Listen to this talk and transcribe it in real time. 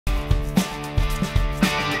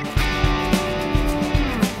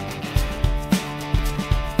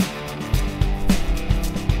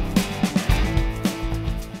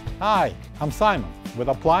Hi, I'm Simon with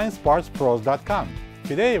AppliancePartsPros.com.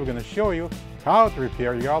 Today we're going to show you how to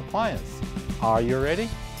repair your appliance. Are you ready?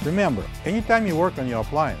 Remember, anytime you work on your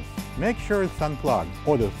appliance, make sure it's unplugged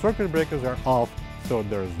or the circuit breakers are off so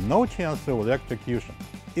there is no chance of electrocution.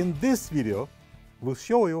 In this video, we'll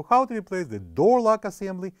show you how to replace the door lock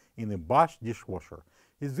assembly in a Bosch dishwasher.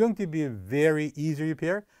 It's going to be a very easy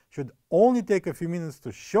repair. Should only take a few minutes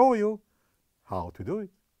to show you how to do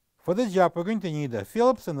it. For this job, we're going to need a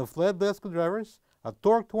Phillips and a flathead screwdrivers, a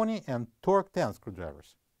Torx 20 and Torx 10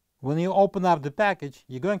 screwdrivers. When you open up the package,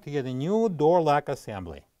 you're going to get a new door lock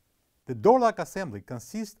assembly. The door lock assembly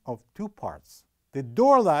consists of two parts. The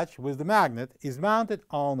door latch with the magnet is mounted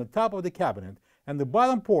on the top of the cabinet, and the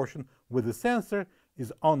bottom portion with the sensor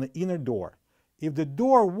is on the inner door. If the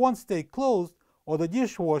door won't stay closed or the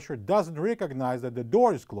dishwasher doesn't recognize that the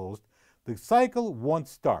door is closed, the cycle won't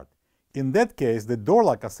start. In that case, the door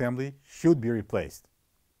lock assembly should be replaced.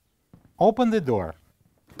 Open the door.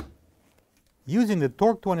 Using the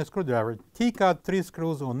Torx 20 screwdriver, take out 3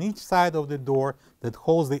 screws on each side of the door that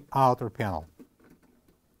holds the outer panel.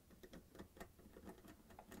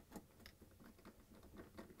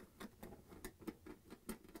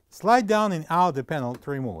 Slide down and out the panel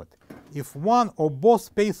to remove it. If one or both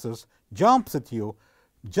spacers jumps at you,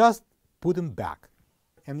 just put them back.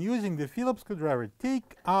 And using the Phillips screwdriver,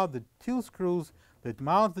 take out the 2 screws that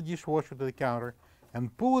mount the dishwasher to the counter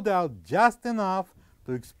and pull it out just enough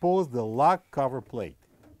to expose the lock cover plate.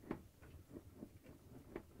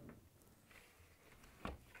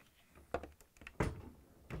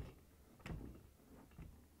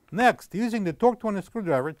 Next, using the Torx 20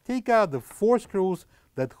 screwdriver, take out the 4 screws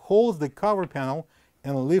that holds the cover panel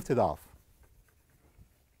and lift it off.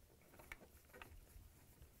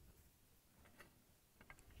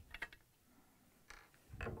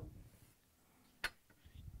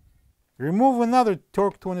 Remove another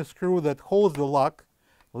Torx 20 screw that holds the lock,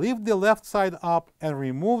 lift the left side up and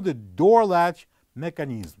remove the door latch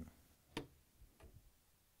mechanism.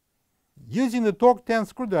 Using the Torx 10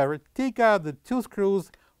 screwdriver, take out the 2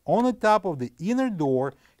 screws on the top of the inner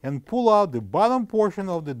door and pull out the bottom portion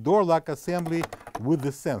of the door lock assembly with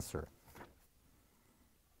the sensor.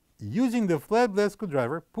 Using the flathead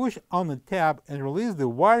screwdriver, push on the tab and release the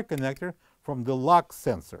wire connector from the lock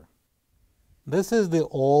sensor. This is the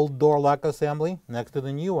old door lock assembly next to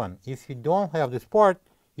the new one. If you don't have this part,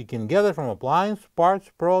 you can get it from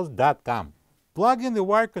AppliancePartsPros.com. Plug in the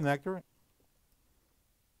wire connector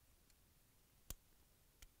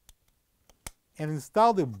and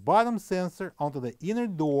install the bottom sensor onto the inner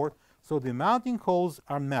door so the mounting holes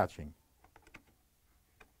are matching.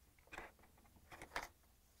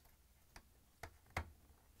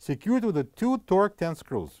 Secure it with the 2 Torx 10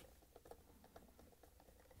 screws.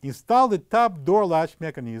 Install the top door latch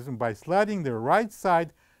mechanism by sliding the right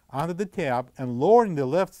side under the tab and lowering the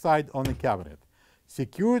left side on the cabinet.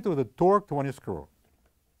 Secure it with a Torx 20 screw.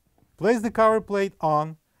 Place the cover plate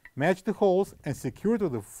on, match the holes, and secure it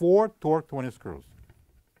with the 4 Torx 20 screws.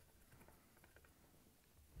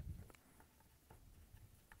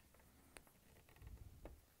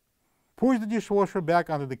 Push the dishwasher back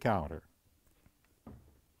under the counter.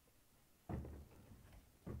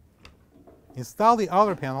 Install the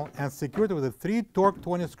outer panel and secure it with the 3 Torx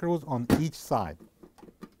 20 screws on each side.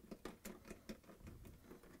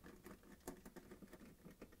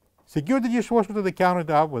 Secure the dishwasher to the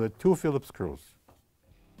countertop with the 2 Phillips screws.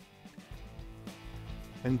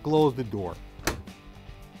 And close the door.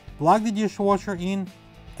 Plug the dishwasher in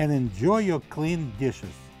and enjoy your clean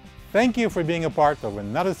dishes. Thank you for being a part of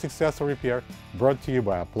another successful repair brought to you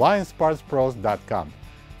by AppliancePartsPros.com.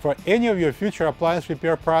 For any of your future appliance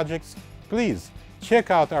repair projects, please check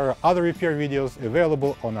out our other repair videos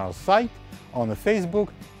available on our site, on Facebook,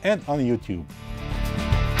 and on YouTube.